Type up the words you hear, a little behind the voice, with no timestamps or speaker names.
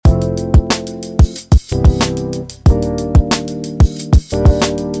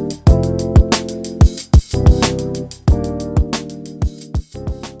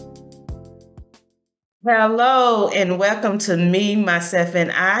Hello and welcome to Me, Myself,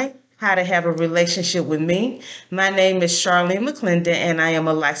 and I, How to Have a Relationship with Me. My name is Charlene McClendon and I am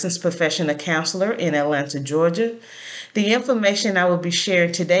a licensed professional counselor in Atlanta, Georgia. The information I will be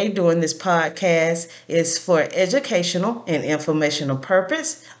sharing today during this podcast is for educational and informational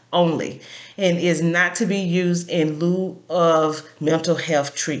purpose only and is not to be used in lieu of mental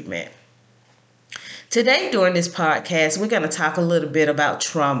health treatment. Today, during this podcast, we're going to talk a little bit about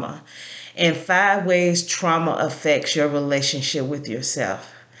trauma and 5 ways trauma affects your relationship with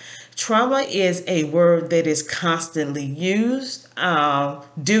yourself. Trauma is a word that is constantly used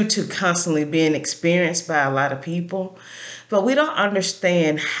due to constantly being experienced by a lot of people, but we don't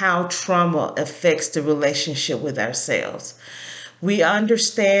understand how trauma affects the relationship with ourselves. We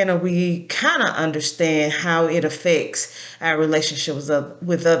understand, or we kind of understand, how it affects our relationships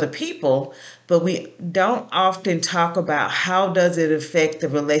with other people, but we don't often talk about how does it affect the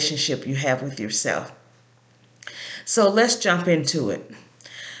relationship you have with yourself. So let's jump into it.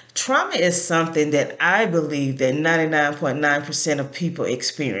 Trauma is something that I believe that 99.9% of people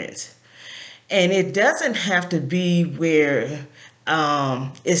experience. And it doesn't have to be where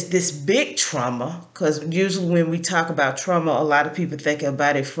it's this big trauma, because usually when we talk about trauma, a lot of people think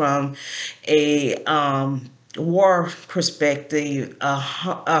about it from a war perspective,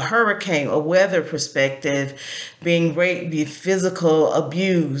 a hurricane, a weather perspective, being raped, be physical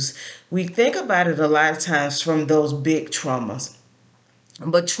abuse. We think about it a lot of times from those big traumas.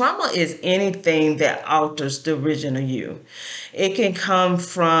 But trauma is anything that alters the original you. It can come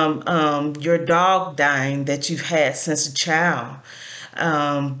from your dog dying that you've had since a child.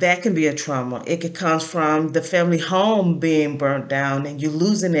 That can be a trauma. It could come from the family home being burnt down and you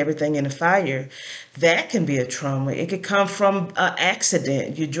losing everything in the fire. That can be a trauma. It could come from an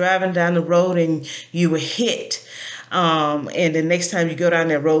accident. You're driving down the road and you were hit. And the next time you go down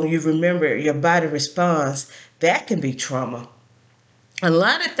that road, you remember your body responds. That can be trauma. A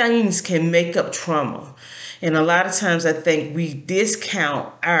lot of things can make up trauma. And a lot of times I think we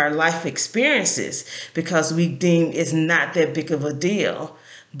discount our life experiences because we deem it's not that big of a deal.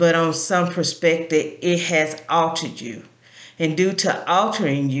 But on some perspective, it has altered you. And due to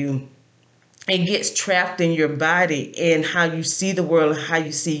altering you, it gets trapped in your body, and how you see the world and how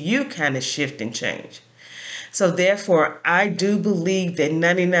you see you kind of shift and change. So therefore, I do believe that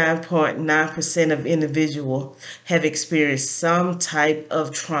 99.9% of individuals have experienced some type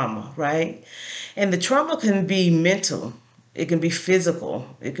of trauma, right? And the trauma can be mental, it can be physical,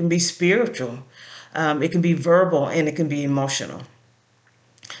 it can be spiritual, it can be verbal, and it can be emotional,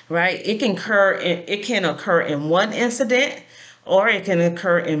 right? It can occur in one incident, or it can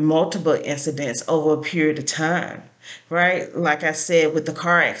occur in multiple incidents over a period of time, right? Like I said, with the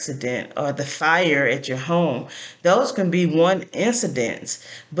car accident or the fire at your home, those can be one incident,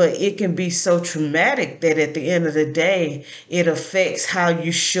 but it can be so traumatic that at the end of the day, it affects how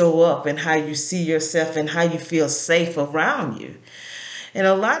you show up and how you see yourself and how you feel safe around you. And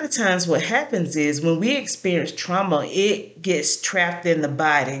a lot of times, what happens is when we experience trauma, it gets trapped in the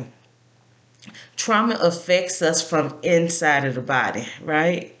body. Trauma affects us from inside of the body,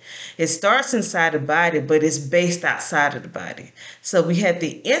 right? It starts inside the body, but it's based outside of the body. So we had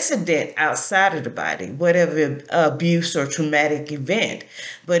the incident outside of the body, whatever abuse or traumatic event,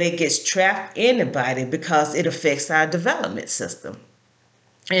 but it gets trapped in the body because it affects our development system.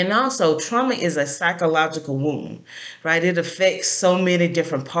 And also, trauma is a psychological wound, right? It affects so many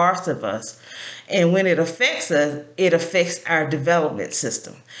different parts of us. And when it affects us, it affects our development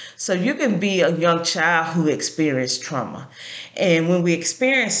system. So you can be a young child who experienced trauma. And when we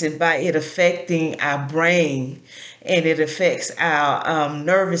experience it by it affecting our brain, and it affects our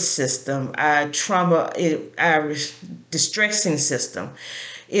nervous system, our our distressing system.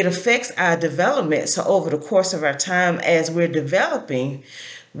 It affects our development. So over the course of our time as we're developing,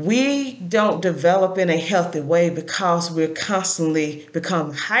 we don't develop in a healthy way because we're constantly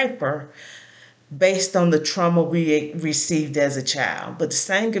become hyper based on the trauma we received as a child. But the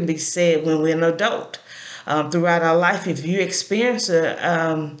same can be said when we're an adult. Throughout our life, if you experience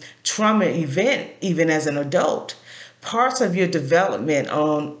a trauma event, even as an adult, parts of your development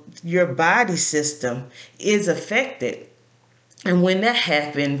on your body system is affected. And when that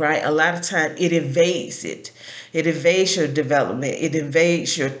happens, right, a lot of times it evades it. It evades your development. It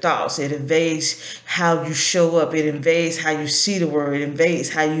invades your thoughts. It invades how you show up. It invades how you see the world. It invades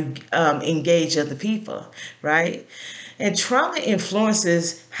how you engage other people, right? And trauma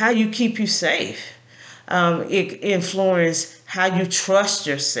influences how you keep you safe. It influences how you trust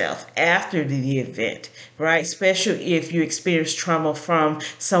yourself after the event, right? Especially if you experience trauma from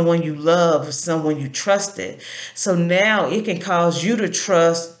someone you love or someone you trusted. So now it can cause you to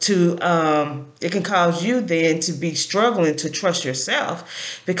it can cause you then to be struggling to trust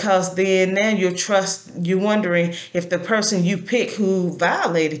yourself, because then now you're wondering if the person you pick who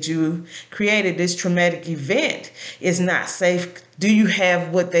violated you, created this traumatic event, is not safe. Do you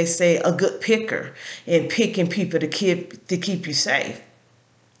have what they say, a good picker in picking people to keep you safe?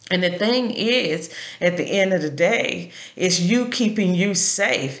 And the thing is, at the end of the day, it's you keeping you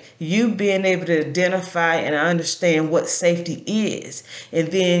safe, you being able to identify and understand what safety is, and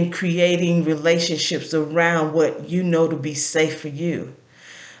then creating relationships around what you know to be safe for you.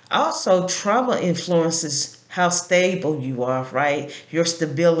 Also, trauma influences how stable you are, right? Your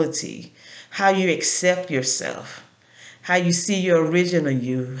stability, how you accept yourself, how you see your original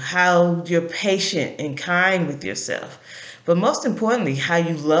you, how you're patient and kind with yourself, but most importantly, how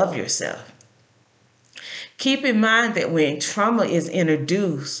you love yourself. Keep in mind that when trauma is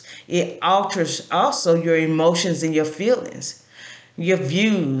introduced, it alters also your emotions and your feelings, your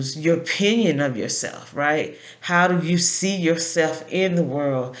views, your opinion of yourself, right? How do you see yourself in the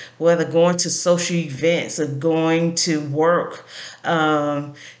world, whether going to social events or going to work,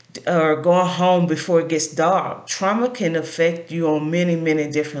 or going home before it gets dark? Trauma can affect you on many,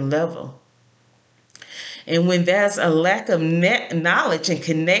 many different levels. And when there's a lack of knowledge and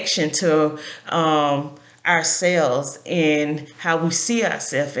connection to ourselves and how we see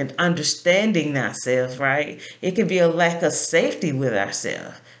ourselves and understanding ourselves, right? It can be a lack of safety with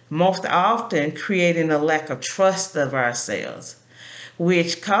ourselves, most often creating a lack of trust of ourselves,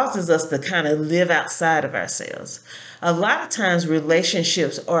 which causes us to kind of live outside of ourselves. A lot of times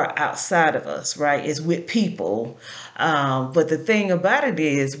relationships are outside of us, right? It's with people. But the thing about it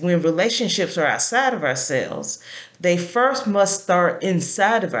is, when relationships are outside of ourselves, they first must start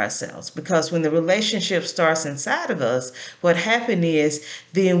inside of ourselves, because when the relationship starts inside of us, what happens is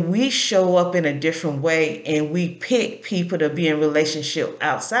then we show up in a different way and we pick people to be in relationship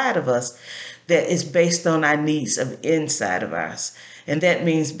outside of us that is based on our needs of inside of us. And that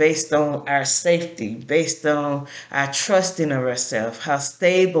means based on our safety, based on our trusting of ourselves, how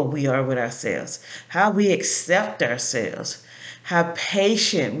stable we are with ourselves, how we accept ourselves, how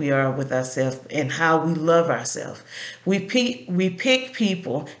patient we are with ourselves, and how we love ourselves. We pick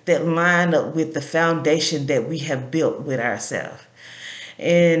people that line up with the foundation that we have built with ourselves.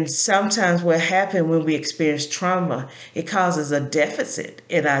 And sometimes what happens when we experience trauma, it causes a deficit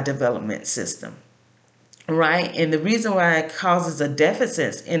in our development system. Right? And the reason why it causes a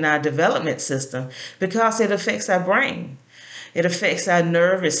deficit in our development system, because it affects our brain. It affects our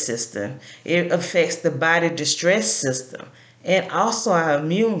nervous system. It affects the body distress system and also our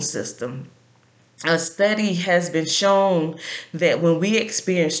immune system. A study has been shown that when we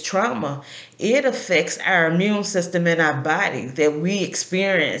experience trauma, it affects our immune system in our body, that we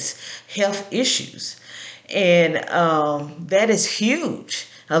experience health issues. And that is huge.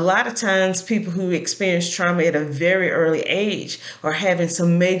 A lot of times people who experience trauma at a very early age are having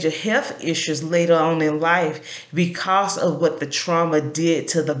some major health issues later on in life because of what the trauma did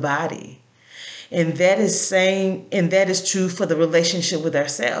to the body. And that is true for the relationship with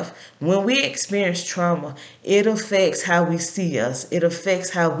ourselves. When we experience trauma, it affects how we see us. It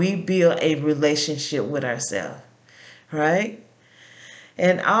affects how we build a relationship with ourselves, right?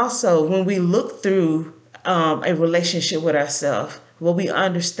 And also, when we look through a relationship with ourselves, what we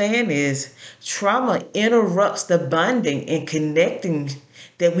understand is trauma interrupts the bonding and connecting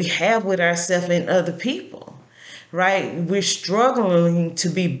that we have with ourselves and other people, right? We're struggling to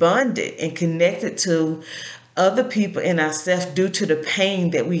be bonded and connected to other people and ourselves due to the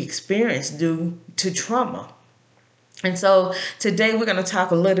pain that we experience due to trauma. And so today we're going to talk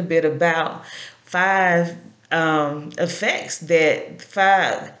a little bit about five things that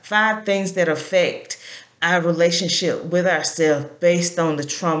affect our relationship with ourselves based on the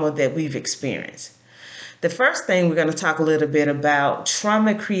trauma that we've experienced. The first thing we're going to talk a little bit about,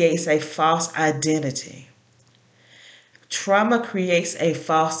 trauma creates a false identity. Trauma creates a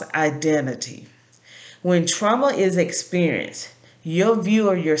false identity. When trauma is experienced, your view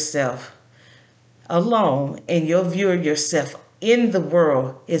of yourself alone and your view of yourself in the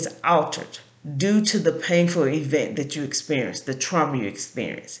world is altered due to the painful event that you experienced, the trauma you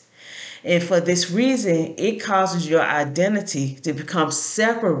experienced. And for this reason, it causes your identity to become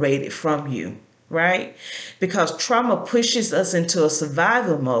separated from you, right? Because trauma pushes us into a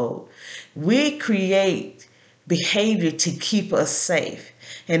survival mode. We create behavior to keep us safe.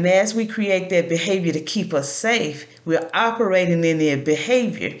 And as we create that behavior to keep us safe, we're operating in their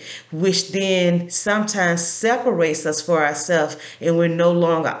behavior, which then sometimes separates us for ourselves, and we're no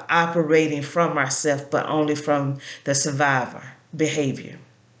longer operating from ourselves, but only from the survivor behavior.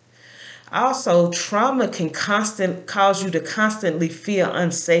 Also, trauma can cause you to constantly feel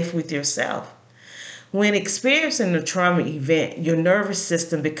unsafe with yourself. When experiencing a trauma event, your nervous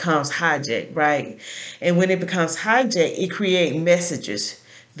system becomes hijacked, right? And when it becomes hijacked, it creates messages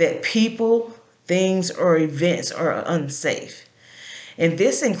that people, things, or events are unsafe. And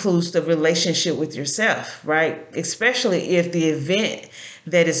this includes the relationship with yourself, right? Especially if the event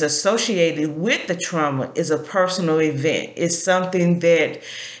that is associated with the trauma is a personal event. It's something that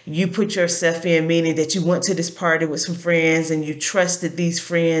you put yourself in, meaning that you went to this party with some friends and you trusted these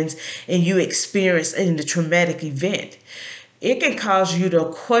friends and you experienced in the traumatic event. It can cause you to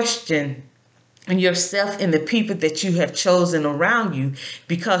question yourself and the people that you have chosen around you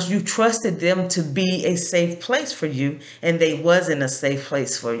because you trusted them to be a safe place for you and they wasn't a safe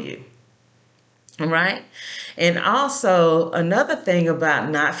place for you. Right? And also another thing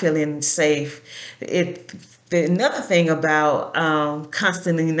about not feeling safe, another thing about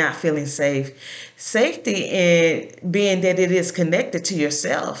constantly not feeling safe, safety and being that it is connected to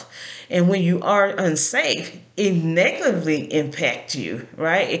yourself. And when you are unsafe, it negatively impacts you,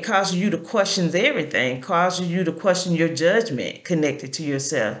 right? It causes you to question everything, causes you to question your judgment connected to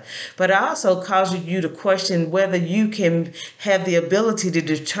yourself. But it also causes you to question whether you can have the ability to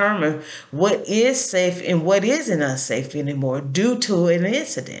determine what is safe and what isn't unsafe anymore due to an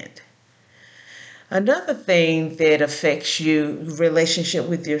incident. Another thing that affects your relationship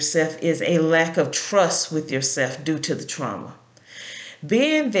with yourself is a lack of trust with yourself due to the trauma.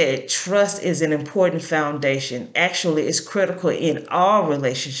 Being that trust is an important foundation, actually is critical in all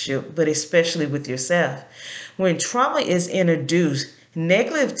relationships, but especially with yourself. When trauma is introduced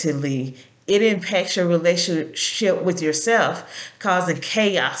negatively, it impacts your relationship with yourself, causing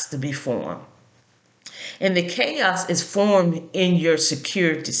chaos to be formed. And the chaos is formed in your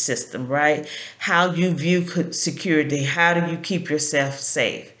security system, right? How you view security, how do you keep yourself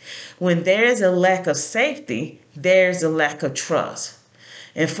safe? When there's a lack of safety, there's a lack of trust.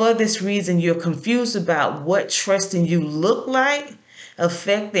 And for this reason, you're confused about what trusting you look like,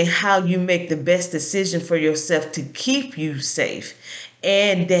 affecting how you make the best decision for yourself to keep you safe,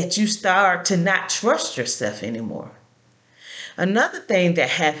 and that you start to not trust yourself anymore. Another thing that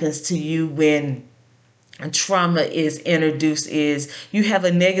happens to you when trauma is introduced is you have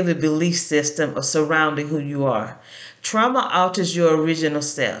a negative belief system surrounding who you are. Trauma alters your original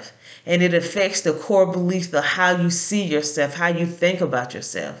self, and it affects the core beliefs of how you see yourself, how you think about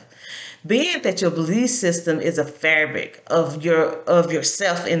yourself. Being that your belief system is a fabric of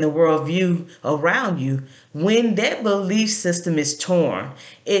yourself and the worldview around you, when that belief system is torn,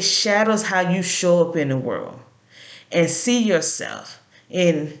 it shadows how you show up in the world and see yourself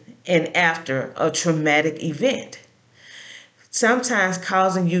in and after a traumatic event, sometimes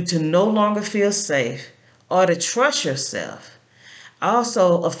causing you to no longer feel safe or to trust yourself,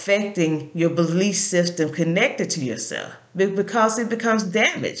 also affecting your belief system connected to yourself because it becomes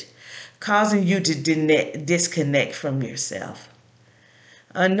damaged, causing you to disconnect from yourself.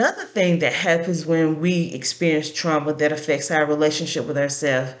 Another thing that happens when we experience trauma that affects our relationship with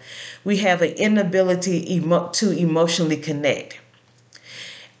ourselves, we have an inability to emotionally connect.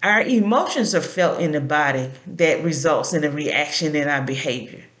 Our emotions are felt in the body that results in a reaction in our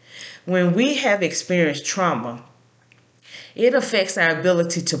behavior. When we have experienced trauma, it affects our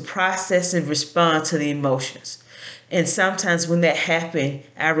ability to process and respond to the emotions. And sometimes when that happens,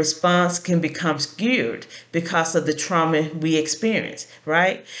 our response can become skewed because of the trauma we experience,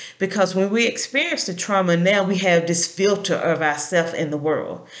 right? Because when we experience the trauma, now we have this filter of ourselves in the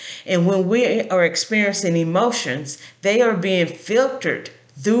world. And when we are experiencing emotions, they are being filtered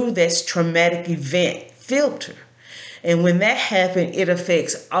through this traumatic event filter. And when that happens, it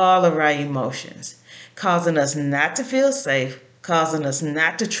affects all of our emotions, causing us not to feel safe, causing us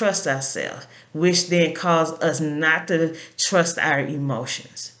not to trust ourselves, which then causes us not to trust our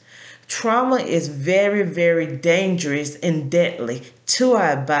emotions. Trauma is very, very dangerous and deadly to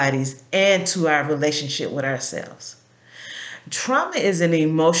our bodies and to our relationship with ourselves. Trauma is an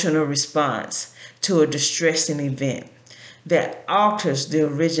emotional response to a distressing event that alters the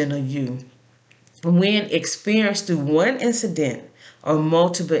original you. When experienced through one incident or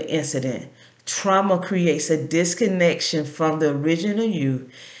multiple incidents, trauma creates a disconnection from the original you,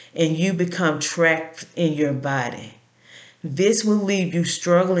 and you become trapped in your body. This will leave you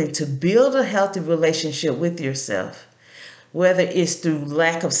struggling to build a healthy relationship with yourself. Whether it's through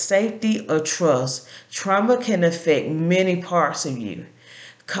lack of safety or trust, trauma can affect many parts of you,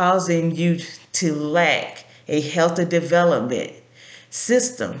 causing you to lack a healthy development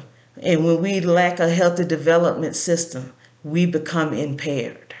system. And when we lack a healthy development system, we become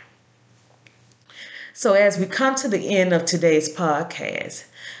impaired. So as we come to the end of today's podcast,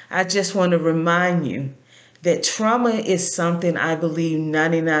 I just want to remind you that trauma is something I believe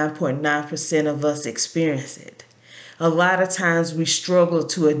 99.9% of us experience it. A lot of times we struggle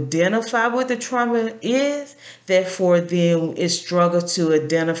to identify what the trauma is, therefore then it struggles to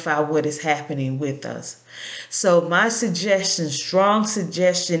identify what is happening with us. So my suggestion, strong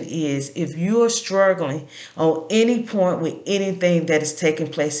suggestion is if you are struggling on any point with anything that is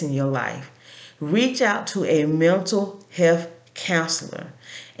taking place in your life, reach out to a mental health counselor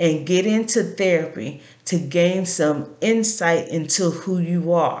and get into therapy to gain some insight into who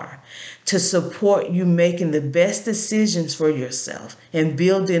you are, to support you making the best decisions for yourself and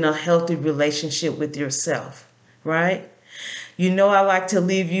building a healthy relationship with yourself, right? You know, I like to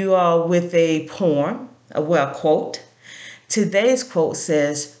leave you all with a poem, quote. Today's quote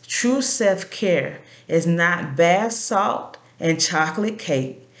says, "True self-care is not bath salt and chocolate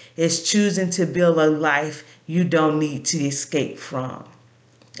cake. It's choosing to build a life you don't need to escape from."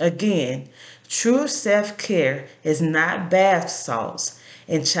 Again, true self-care is not bath salts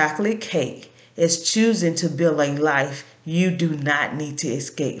and chocolate cake. It's choosing to build a life you do not need to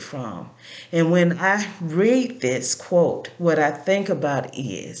escape from. And when I read this quote, what I think about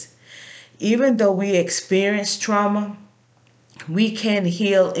is, even though we experience trauma, we can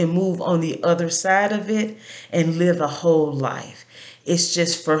heal and move on the other side of it and live a whole life. It's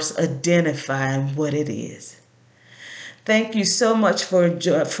just first identifying what it is. Thank you so much for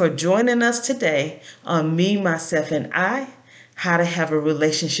joining us today on Me, Myself, and I, How to Have a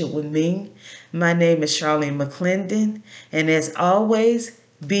Relationship with Me. My name is Charlene McClendon, and as always,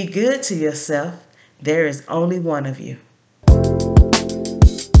 be good to yourself. There is only one of you.